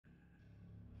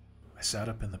I sat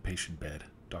up in the patient bed.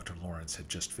 Dr. Lawrence had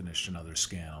just finished another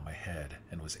scan on my head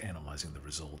and was analyzing the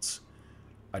results.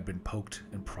 I'd been poked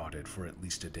and prodded for at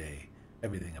least a day,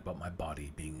 everything about my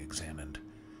body being examined.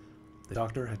 The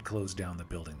doctor had closed down the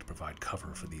building to provide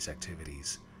cover for these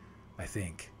activities. I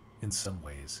think, in some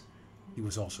ways, he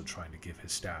was also trying to give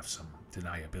his staff some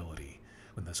deniability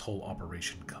when this whole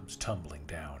operation comes tumbling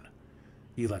down.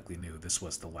 He likely knew this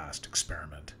was the last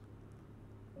experiment.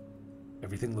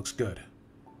 "Everything looks good,"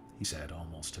 he said,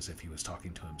 almost as if he was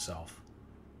talking to himself.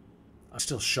 "I'm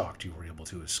still shocked you were able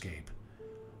to escape.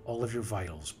 All of your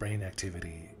vitals, brain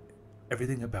activity,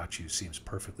 everything about you seems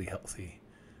perfectly healthy.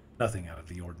 Nothing out of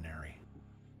the ordinary."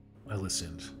 I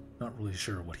listened, not really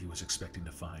sure what he was expecting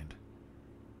to find.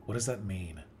 "What does that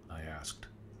mean?" I asked.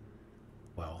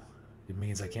 "Well, it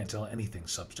means I can't tell anything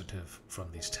substantive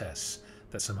from these tests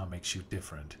that somehow makes you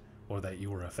different, or that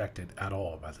you were affected at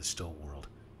all by the still world,"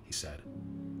 he said.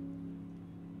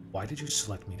 "Why did you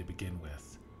select me to begin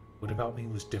with? What about me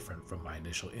was different from my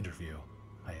initial interview?"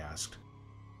 I asked.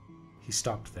 He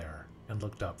stopped there and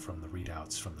looked up from the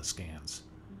readouts from the scans.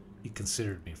 He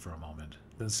considered me for a moment,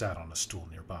 then sat on a stool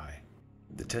nearby.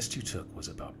 "The test you took was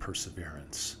about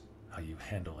perseverance, how you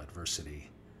handle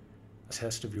adversity. A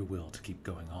test of your will to keep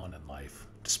going on in life,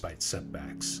 despite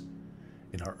setbacks.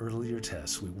 In our earlier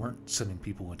tests, we weren't sending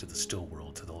people into the still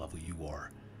world to the level you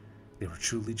are. They were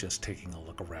truly just taking a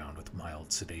look around with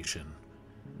mild sedation.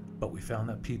 But we found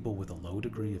that people with a low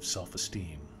degree of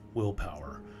self-esteem,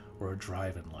 willpower, or a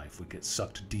drive in life would get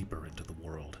sucked deeper into the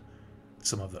world.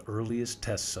 Some of the earliest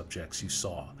test subjects you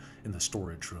saw in the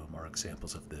storage room are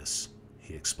examples of this,"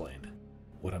 he explained.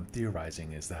 "What I'm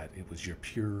theorizing is that it was your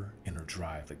pure inner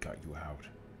drive that got you out.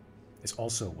 It's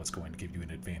also what's going to give you an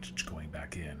advantage going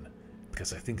back in,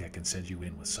 because I think I can send you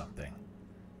in with something."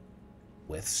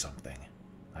 "With something?"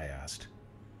 I asked.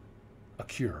 "A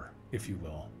cure, if you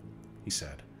will," he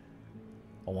said.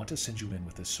 "I want to send you in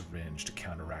with a syringe to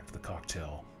counteract the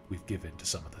cocktail we've given to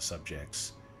some of the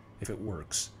subjects. If it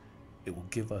works, it will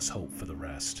give us hope for the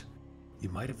rest. You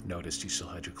might have noticed you still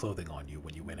had your clothing on you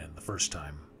when you went in the first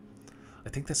time. I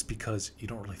think that's because you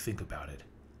don't really think about it.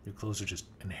 Your clothes are just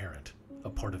inherent, a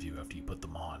part of you after you put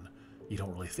them on. You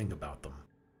don't really think about them.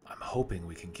 I'm hoping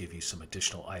we can give you some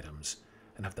additional items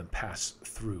and have them pass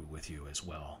through with you as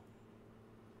well."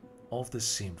 All of this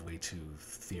seemed way too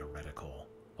theoretical,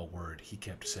 a word he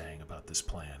kept saying about this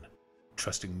plan.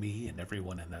 Trusting me and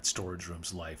everyone in that storage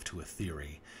room's life to a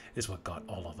theory is what got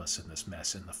all of us in this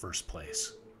mess in the first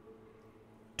place.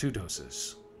 2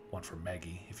 doses, one for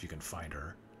Maggie if you can find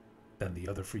her, then the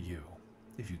other for you.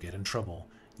 If you get in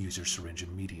trouble, use your syringe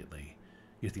immediately.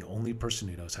 You're the only person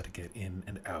who knows how to get in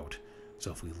and out,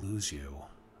 so if we lose you,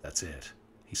 that's it,"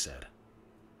 he said.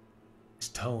 His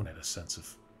tone had a sense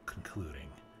of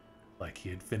concluding, like he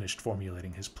had finished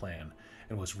formulating his plan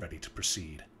and was ready to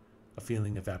proceed. A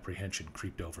feeling of apprehension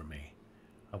creeped over me.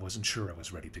 I wasn't sure I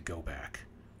was ready to go back,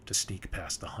 to sneak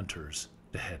past the hunters,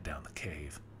 to head down the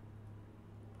cave.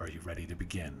 "Are you ready to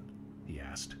begin?" he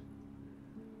asked.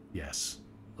 "Yes,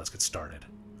 let's get started,"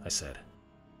 I said.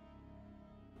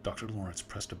 Dr. Lawrence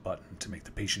pressed a button to make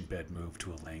the patient bed move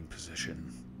to a laying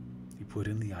position. He put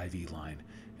in the IV line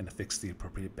and affixed the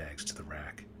appropriate bags to the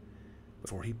rack.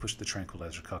 Before he pushed the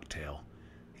tranquilizer cocktail,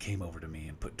 he came over to me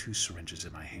and put 2 syringes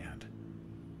in my hand.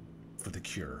 "For the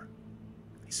cure,"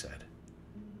 he said.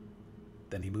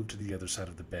 Then he moved to the other side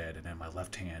of the bed, and in my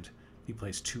left hand, he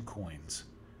placed 2 coins.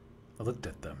 I looked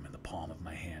at them in the palm of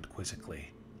my hand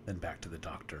quizzically, then back to the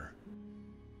doctor.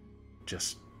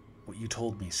 "Just what you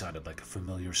told me sounded like a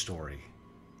familiar story.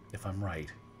 If I'm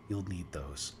right, you'll need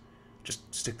those.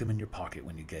 Just stick them in your pocket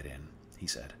when you get in," he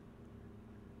said.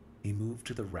 He moved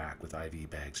to the rack with IV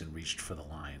bags and reached for the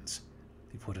lines.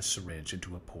 He put a syringe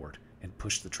into a port and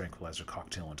pushed the tranquilizer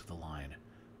cocktail into the line.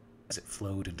 As it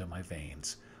flowed into my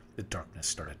veins, the darkness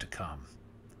started to come.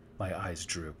 My eyes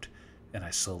drooped, and I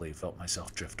slowly felt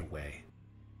myself drift away.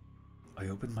 I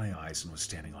opened my eyes and was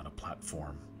standing on a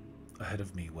platform. Ahead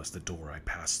of me was the door I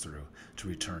passed through to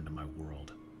return to my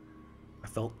world. I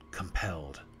felt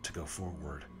compelled to go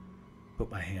forward, put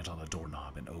my hand on the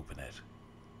doorknob and open it.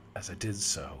 As I did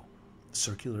so, the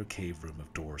circular cave room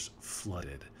of doors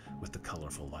flooded with the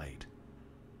colorful light.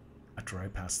 After I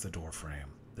passed the doorframe,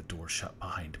 the door shut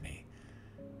behind me.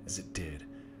 As it did,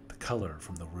 the color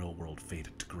from the real world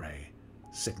faded to gray,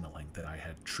 signaling that I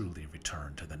had truly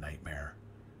returned to the nightmare.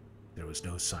 There was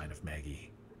no sign of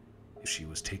Maggie. If she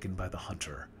was taken by the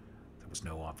hunter, there was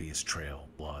no obvious trail,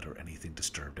 blood, or anything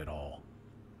disturbed at all.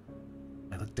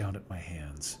 I looked down at my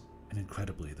hands, and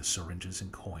incredibly, the syringes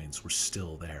and coins were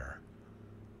still there.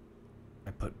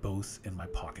 I put both in my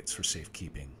pockets for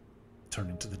safekeeping,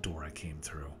 turning to the door I came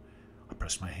through. I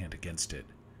pressed my hand against it.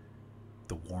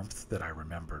 The warmth that I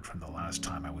remembered from the last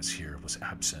time I was here was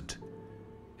absent.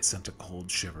 It sent a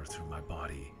cold shiver through my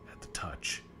body at the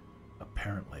touch.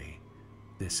 Apparently,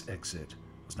 this exit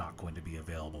was not going to be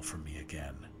available for me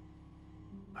again.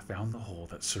 I found the hole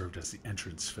that served as the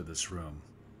entrance for this room.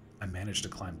 I managed to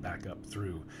climb back up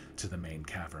through to the main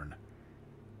cavern,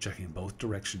 checking both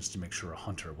directions to make sure a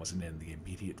hunter wasn't in the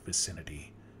immediate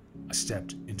vicinity. I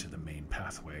stepped into the main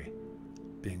pathway.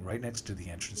 Being right next to the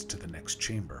entrance to the next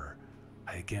chamber,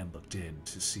 I again looked in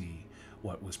to see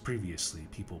what was previously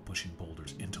people pushing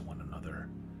boulders into one another.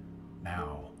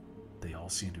 Now, they all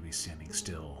seemed to be standing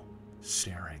still,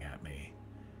 staring at me.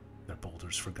 Their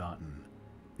boulders forgotten,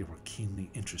 they were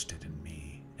keenly interested in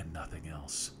me and nothing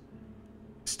else.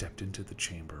 I stepped into the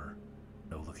chamber,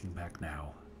 no looking back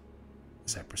now.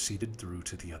 As I proceeded through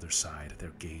to the other side,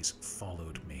 their gaze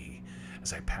followed me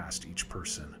as I passed each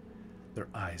person. Their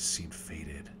eyes seemed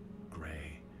faded,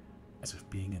 gray, as if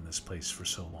being in this place for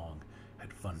so long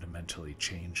had fundamentally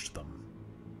changed them.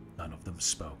 None of them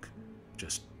spoke,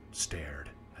 just stared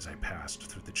as I passed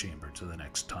through the chamber to the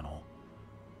next tunnel.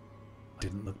 I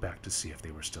didn't look back to see if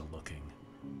they were still looking.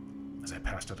 As I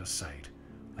passed out of sight,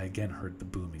 I again heard the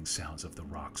booming sounds of the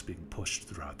rocks being pushed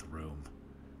throughout the room.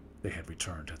 They had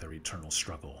returned to their eternal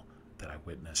struggle that I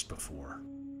witnessed before.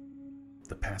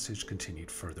 The passage continued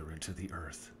further into the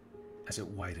earth. As it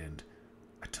widened,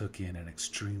 I took in an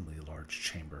extremely large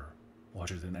chamber,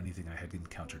 larger than anything I had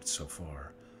encountered so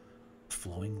far. A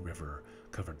flowing river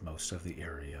covered most of the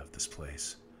area of this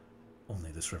place.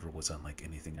 Only this river was unlike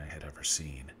anything I had ever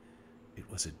seen. It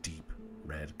was a deep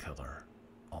red color,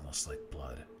 almost like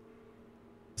blood.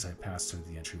 As I passed through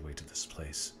the entryway to this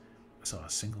place, I saw a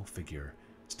single figure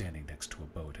standing next to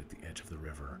a boat at the edge of the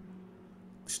river.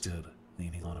 They stood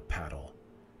leaning on a paddle,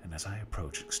 and as I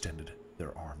approached, extended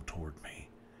their arm toward me,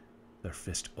 their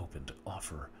fist open to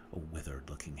offer a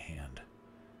withered-looking hand.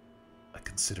 I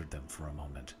considered them for a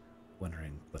moment,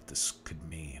 wondering what this could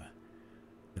mean.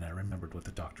 Then I remembered what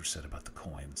the doctor said about the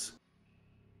coins.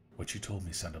 What you told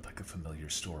me sounded like a familiar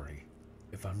story.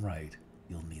 If I'm right,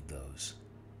 you'll need those.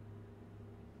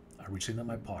 I reached into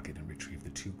my pocket and retrieved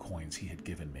the 2 coins he had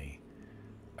given me.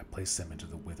 I placed them into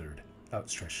the withered,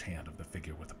 outstretched hand of the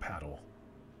figure with a paddle.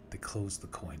 They closed the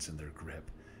coins in their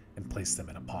grip and placed them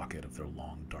in a pocket of their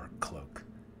long, dark cloak.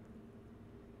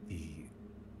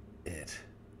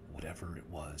 Whatever it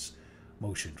was,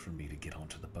 motioned for me to get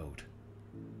onto the boat.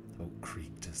 The boat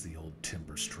creaked as the old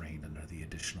timber strained under the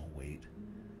additional weight.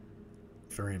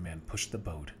 The ferryman pushed the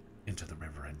boat into the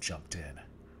river and jumped in.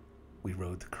 We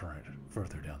rode the current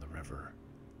further down the river,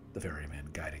 the ferryman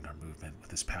guiding our movement with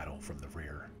his paddle from the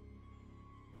rear.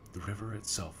 The river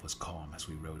itself was calm as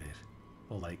we rode it,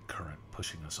 a light current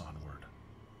pushing us onward.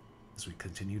 As we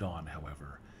continued on,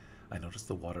 however, I noticed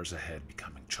the waters ahead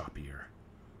becoming choppier.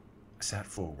 I sat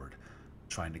forward,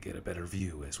 trying to get a better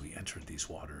view as we entered these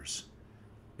waters.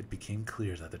 It became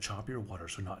clear that the choppier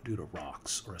waters were not due to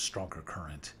rocks or a stronger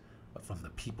current, but from the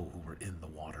people who were in the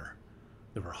water.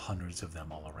 There were hundreds of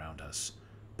them all around us,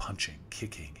 punching,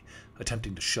 kicking,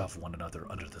 attempting to shove one another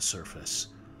under the surface.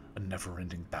 A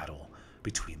never-ending battle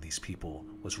between these people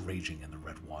was raging in the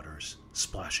red waters,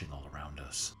 splashing all around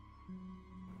us.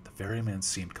 The ferryman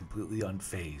seemed completely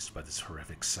unfazed by this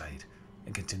horrific sight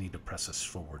and continued to press us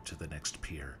forward to the next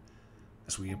pier.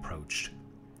 As we approached,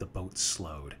 the boat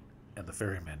slowed, and the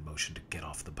ferryman motioned to get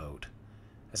off the boat.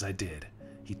 As I did,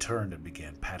 he turned and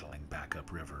began paddling back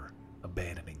upriver,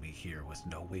 abandoning me here with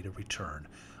no way to return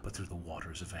but through the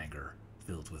waters of anger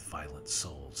filled with violent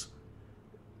souls.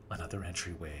 Another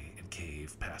entryway and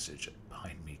cave passage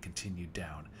behind me continued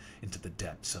down into the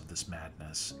depths of this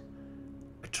madness.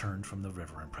 I turned from the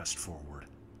river and pressed forward,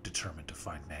 determined to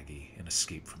find Maggie and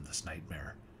escape from this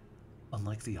nightmare.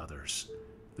 Unlike the others,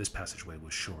 this passageway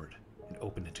was short and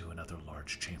opened into another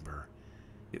large chamber.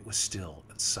 It was still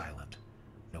and silent.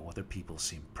 No other people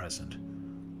seemed present.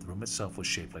 The room itself was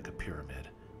shaped like a pyramid,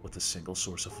 with a single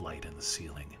source of light in the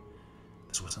ceiling.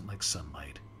 This wasn't like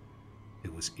sunlight.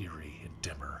 It was eerie and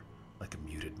dimmer, like a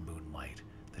muted moonlight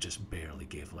that just barely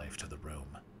gave life to the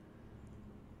room.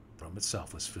 The room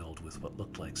itself was filled with what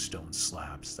looked like stone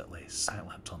slabs that lay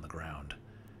silent on the ground,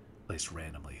 placed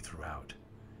randomly throughout.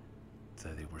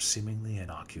 Though they were seemingly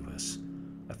innocuous,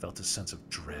 I felt a sense of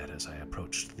dread as I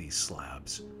approached these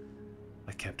slabs.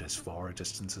 I kept as far a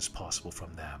distance as possible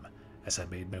from them as I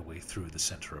made my way through the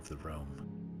center of the room.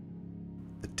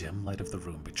 The dim light of the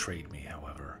room betrayed me,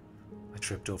 however. I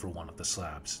tripped over one of the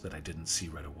slabs that I didn't see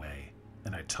right away,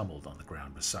 and I tumbled on the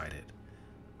ground beside it.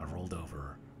 I rolled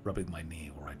over, rubbing my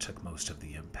knee where I took most of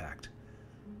the impact.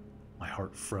 My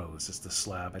heart froze as the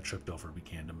slab I tripped over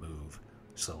began to move,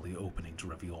 slowly opening to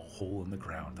reveal a hole in the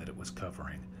ground that it was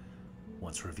covering.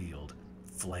 Once revealed,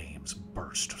 flames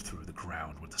burst through the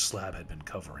ground where the slab had been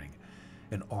covering.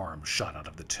 An arm shot out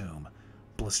of the tomb,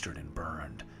 blistered and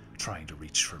burned, trying to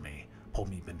reach for me, pull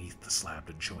me beneath the slab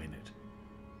to join it.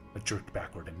 I jerked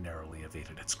backward and narrowly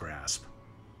evaded its grasp.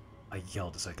 I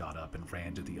yelled as I got up and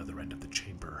ran to the other end of the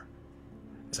chamber.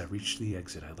 As I reached the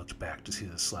exit, I looked back to see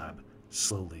the slab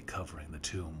slowly covering the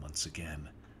tomb once again,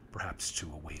 perhaps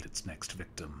to await its next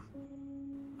victim.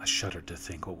 I shuddered to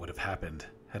think what would have happened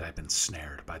had I been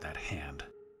snared by that hand.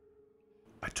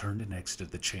 I turned and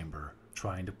exited the chamber,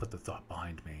 trying to put the thought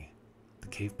behind me. The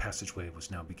cave passageway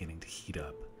was now beginning to heat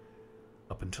up.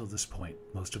 Up until this point,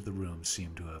 most of the rooms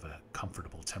seemed to have a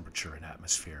comfortable temperature and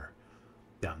atmosphere.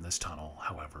 Down this tunnel,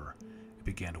 however, it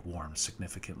began to warm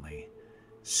significantly.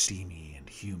 Steamy and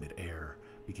humid air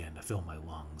began to fill my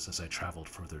lungs as I traveled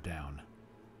further down.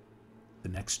 The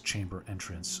next chamber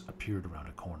entrance appeared around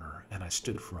a corner, and I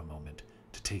stood for a moment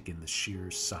to take in the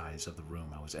sheer size of the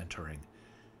room I was entering.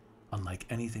 Unlike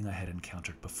anything I had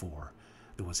encountered before,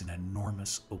 there was an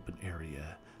enormous open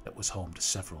area that was home to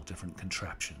several different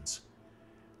contraptions.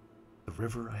 The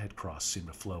river I had crossed seemed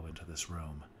to flow into this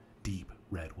room. Deep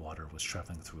red water was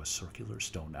traveling through a circular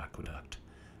stone aqueduct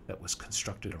that was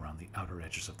constructed around the outer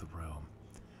edges of the room.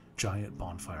 Giant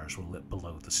bonfires were lit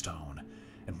below the stone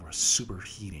and were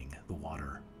superheating the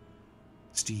water.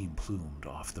 Steam plumed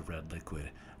off the red liquid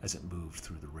as it moved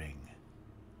through the ring.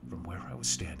 From where I was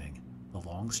standing, the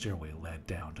long stairway led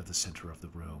down to the center of the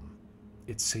room.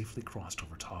 It safely crossed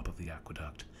over top of the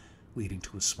aqueduct, leading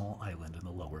to a small island in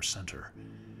the lower center,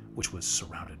 which was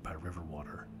surrounded by river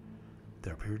water.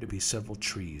 There appeared to be several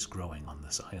trees growing on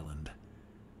this island.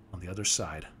 On the other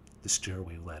side, the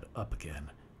stairway led up again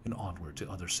and onward to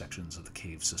other sections of the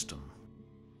cave system.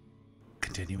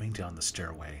 Continuing down the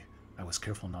stairway, I was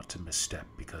careful not to misstep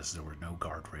because there were no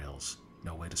guardrails,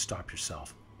 no way to stop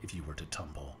yourself if you were to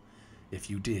tumble. If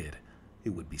you did, it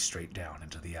would be straight down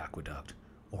into the aqueduct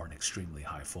or an extremely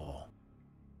high fall.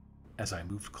 As I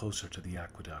moved closer to the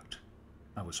aqueduct,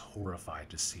 I was horrified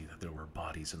to see that there were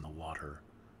bodies in the water,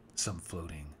 some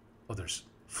floating, others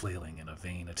flailing in a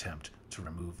vain attempt to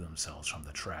remove themselves from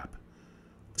the trap.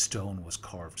 The stone was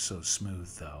carved so smooth,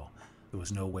 though, there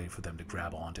was no way for them to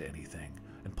grab onto anything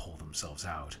and pull themselves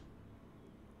out.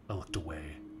 I looked away,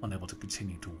 unable to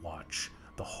continue to watch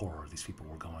the horror these people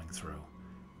were going through,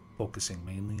 focusing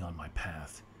mainly on my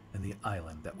path and the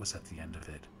island that was at the end of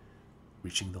it.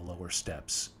 Reaching the lower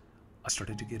steps, I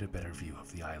started to get a better view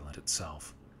of the island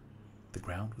itself. The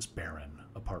ground was barren,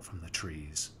 apart from the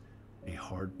trees. A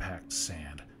hard-packed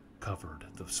sand covered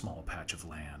the small patch of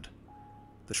land.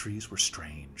 The trees were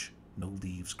strange. No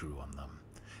leaves grew on them,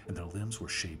 and their limbs were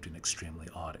shaped in extremely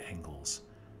odd angles,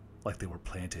 like they were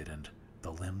planted and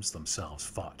the limbs themselves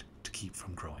fought to keep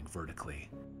from growing vertically.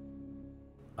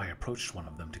 I approached one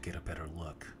of them to get a better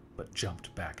look, but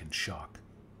jumped back in shock.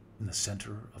 In the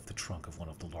center of the trunk of one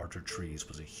of the larger trees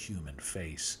was a human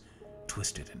face,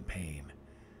 twisted in pain.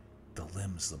 The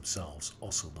limbs themselves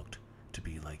also looked to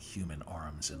be like human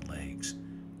arms and legs,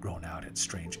 grown out at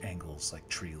strange angles like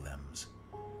tree limbs.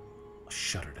 I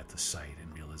shuddered at the sight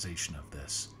and realization of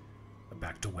this. I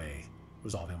backed away,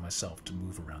 resolving myself to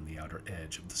move around the outer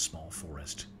edge of the small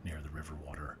forest near the river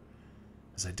water.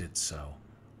 As I did so,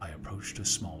 I approached a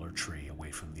smaller tree away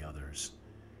from the others.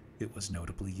 It was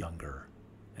notably younger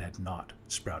and had not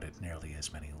sprouted nearly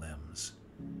as many limbs.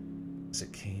 As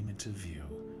it came into view,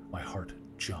 my heart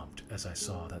jumped as I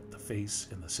saw that the face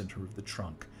in the center of the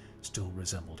trunk still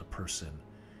resembled a person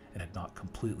and had not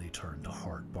completely turned to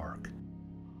hard bark.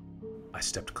 I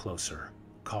stepped closer,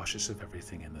 cautious of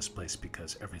everything in this place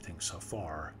because everything so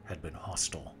far had been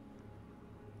hostile.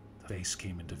 The face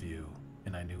came into view,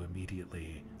 and I knew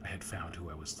immediately I had found who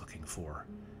I was looking for.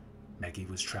 Maggie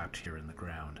was trapped here in the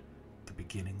ground. The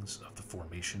beginnings of the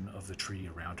formation of the tree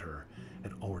around her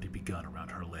had already begun around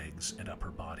her legs and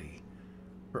upper body.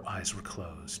 Her eyes were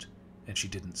closed, and she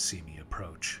didn't see me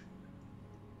approach.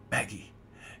 "Maggie,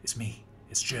 it's me,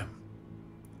 it's Jim,"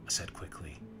 I said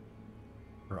quickly.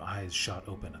 Her eyes shot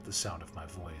open at the sound of my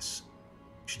voice.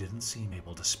 She didn't seem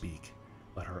able to speak,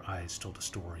 but her eyes told a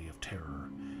story of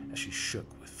terror as she shook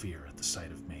with fear at the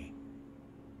sight of me.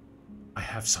 "I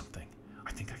have something.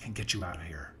 I think I can get you out of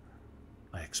here,"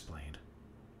 I explained.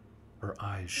 Her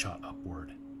eyes shot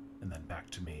upward and then back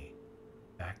to me.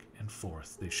 Back and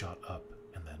forth they shot up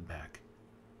and then back.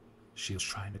 She was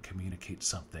trying to communicate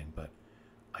something, but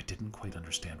I didn't quite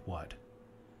understand what.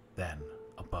 Then,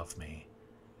 above me,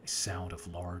 a sound of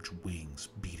large wings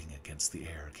beating against the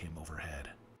air came overhead.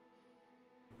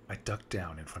 I ducked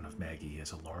down in front of Maggie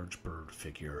as a large bird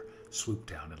figure swooped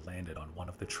down and landed on one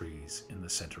of the trees in the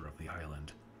center of the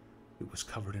island. It was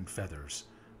covered in feathers,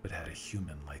 but had a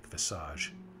human-like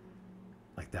visage,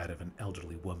 like that of an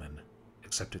elderly woman,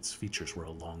 except its features were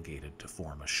elongated to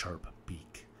form a sharp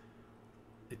beak.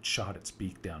 It shot its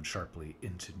beak down sharply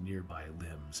into nearby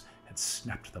limbs and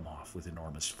snapped them off with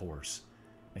enormous force.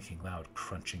 Making loud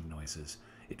crunching noises,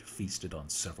 it feasted on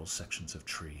several sections of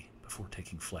tree before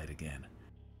taking flight again.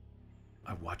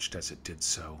 I watched as it did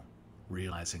so,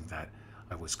 realizing that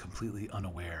I was completely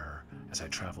unaware as I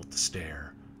traveled the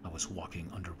stair. I was walking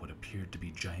under what appeared to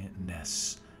be giant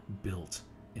nests built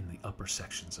in the upper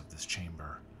sections of this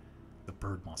chamber. The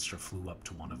bird monster flew up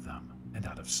to one of them and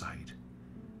out of sight.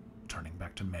 Turning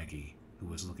back to Maggie, who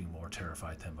was looking more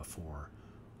terrified than before,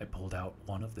 I pulled out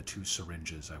one of the 2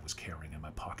 syringes I was carrying in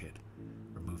my pocket.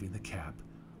 Removing the cap,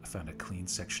 I found a clean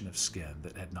section of skin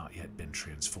that had not yet been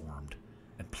transformed,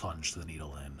 and plunged the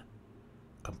needle in,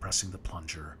 compressing the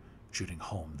plunger, shooting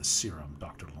home the serum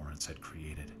Dr. Lawrence had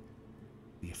created.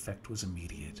 The effect was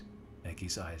immediate.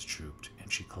 Maggie's eyes drooped,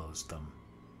 and she closed them.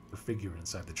 Her figure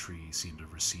inside the tree seemed to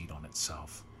recede on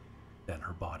itself. Then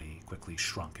her body quickly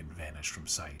shrunk and vanished from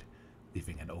sight,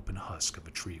 leaving an open husk of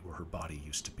a tree where her body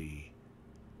used to be.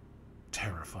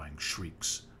 Terrifying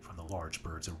shrieks from the large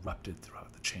birds erupted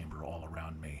throughout the chamber all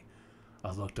around me.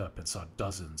 I looked up and saw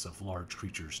dozens of large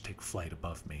creatures take flight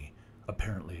above me,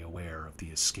 apparently aware of the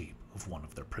escape of one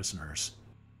of their prisoners.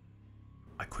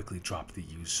 I quickly dropped the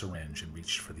used syringe and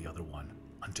reached for the other one.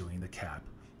 Undoing the cap,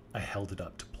 I held it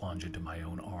up to plunge into my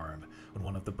own arm when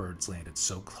one of the birds landed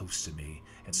so close to me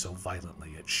and so violently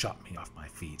it shot me off my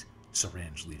feet,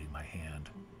 syringe leading my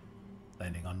hand.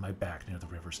 Landing on my back near the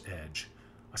river's edge,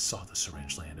 I saw the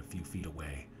syringe land a few feet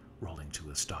away, rolling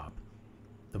to a stop.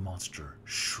 The monster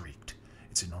shrieked,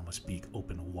 its enormous beak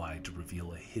opened wide to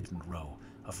reveal a hidden row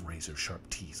of razor-sharp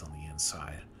teeth on the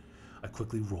inside. I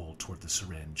quickly rolled toward the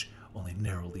syringe, only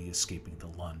narrowly escaping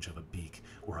the lunge of a beak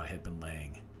where I had been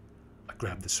laying. I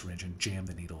grabbed the syringe and jammed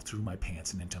the needle through my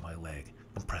pants and into my leg,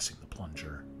 compressing the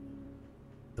plunger.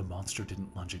 The monster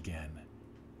didn't lunge again.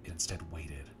 It instead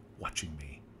waited, watching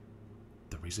me.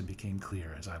 The reason became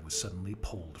clear as I was suddenly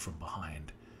pulled from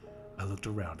behind. I looked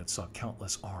around and saw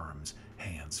countless arms,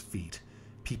 hands, feet.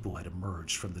 People had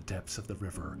emerged from the depths of the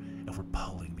river and were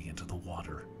pulling me into the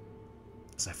water.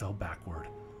 As I fell backward,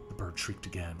 the bird shrieked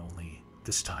again, only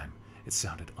this time it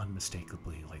sounded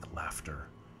unmistakably like laughter.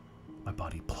 My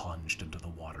body plunged into the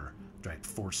water, dragged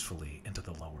forcefully into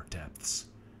the lower depths,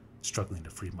 struggling to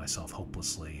free myself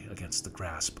hopelessly against the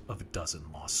grasp of a dozen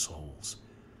lost souls.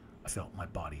 I felt my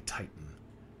body tighten.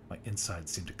 My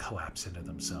insides seemed to collapse into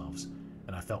themselves,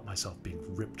 and I felt myself being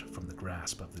ripped from the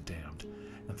grasp of the damned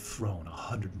and thrown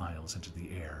 100 miles into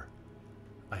the air.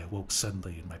 I awoke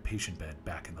suddenly in my patient bed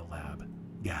back in the lab,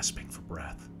 gasping for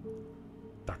breath.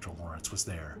 Dr. Lawrence was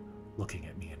there, looking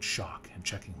at me in shock and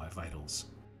checking my vitals.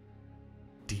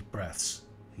 "Deep breaths,"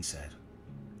 he said.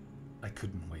 I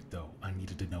couldn't wait, though. I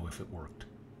needed to know if it worked.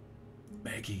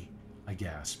 "Maggie," I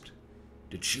gasped.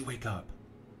 "Did she wake up?"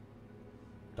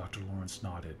 Dr. Lawrence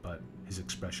nodded, but his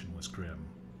expression was grim.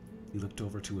 He looked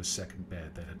over to a second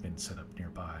bed that had been set up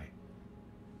nearby.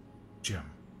 "Jim,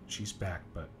 she's back,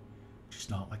 but she's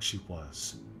not like she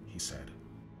was," he said.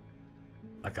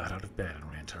 I got out of bed and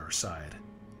ran to her side.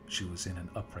 She was in an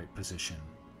upright position,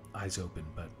 eyes open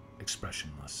but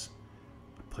expressionless.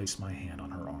 I placed my hand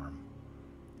on her arm.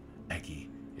 "Maggie,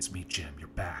 it's me, Jim. You're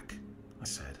back," I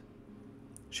said.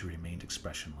 She remained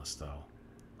expressionless, though,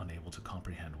 unable to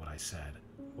comprehend what I said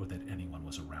or that anyone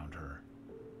was around her.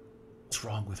 "What's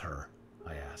wrong with her?"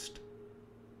 I asked.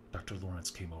 Dr.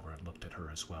 Lawrence came over and looked at her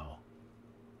as well.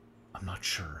 "I'm not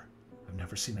sure. I've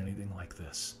never seen anything like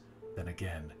this. Then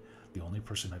again, the only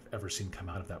person I've ever seen come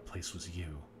out of that place was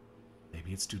you.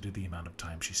 Maybe it's due to the amount of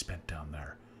time she spent down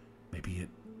there. Maybe it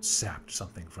sapped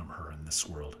something from her in this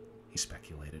world," he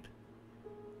speculated.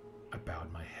 I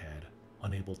bowed my head,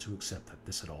 unable to accept that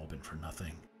this had all been for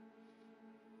nothing.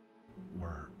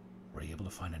 Were you able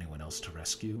to find anyone else to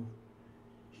rescue?"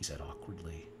 he said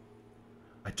awkwardly.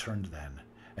 I turned then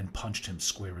and punched him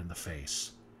square in the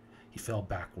face. He fell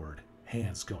backward,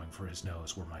 hands going for his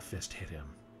nose where my fist hit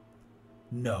him.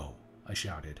 "No," I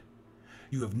shouted.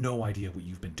 "You have no idea what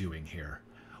you've been doing here,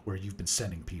 where you've been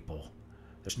sending people.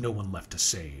 There's no one left to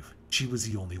save. She was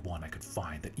the only one I could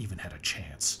find that even had a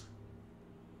chance."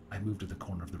 I moved to the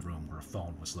corner of the room where a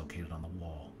phone was located on the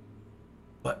wall.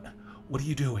 What are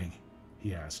you doing?"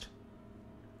 he asked.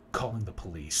 "Calling the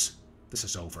police. This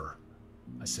is over,"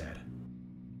 I said.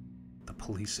 The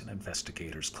police and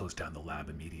investigators closed down the lab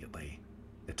immediately.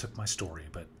 They took my story,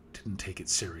 but didn't take it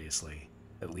seriously.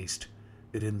 At least,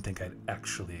 They didn't think I'd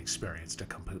actually experienced a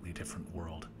completely different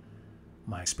world.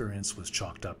 My experience was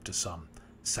chalked up to some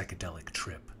psychedelic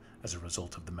trip as a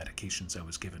result of the medications I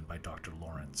was given by Dr.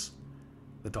 Lawrence.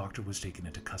 The doctor was taken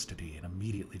into custody and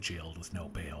immediately jailed with no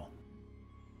bail.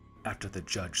 After the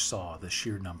judge saw the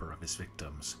sheer number of his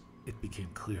victims, it became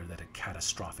clear that a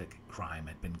catastrophic crime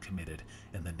had been committed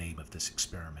in the name of this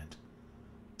experiment.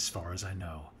 As far as I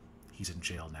know, he's in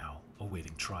jail now,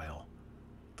 awaiting trial.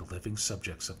 The living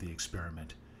subjects of the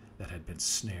experiment that had been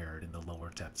snared in the lower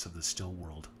depths of the still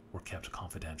world were kept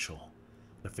confidential,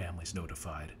 their families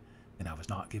notified, and I was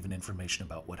not given information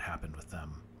about what happened with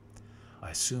them. I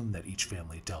assume that each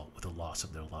family dealt with the loss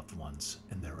of their loved ones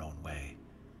in their own way.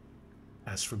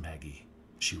 As for Maggie,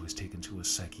 she was taken to a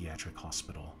psychiatric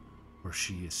hospital where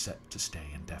she is set to stay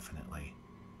indefinitely.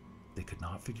 They could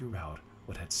not figure out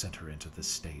what had sent her into this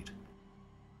state.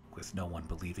 With no one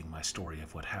believing my story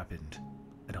of what happened,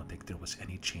 I don't think there was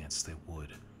any chance they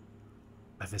would.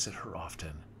 I visit her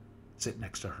often, sit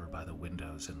next to her by the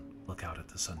windows and look out at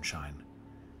the sunshine,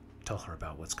 tell her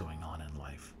about what's going on in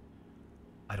life.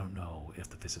 I don't know if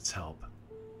the visits help,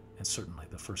 and certainly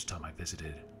the first time I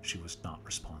visited, she was not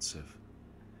responsive.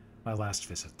 My last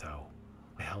visit, though,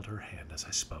 I held her hand as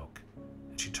I spoke,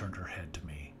 and she turned her head to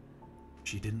me.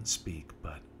 She didn't speak,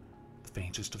 but the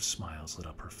faintest of smiles lit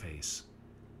up her face.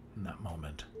 In that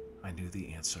moment, I knew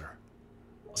the answer.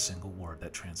 A single word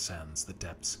that transcends the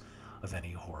depths of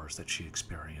any horrors that she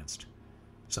experienced.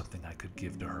 Something I could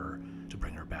give to her to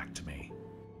bring her back to me.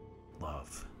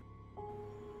 Love.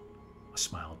 I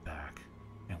smiled back,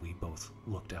 and we both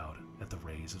looked out at the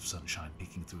rays of sunshine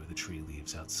peeking through the tree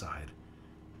leaves outside,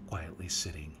 quietly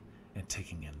sitting and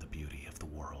taking in the beauty of the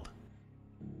world.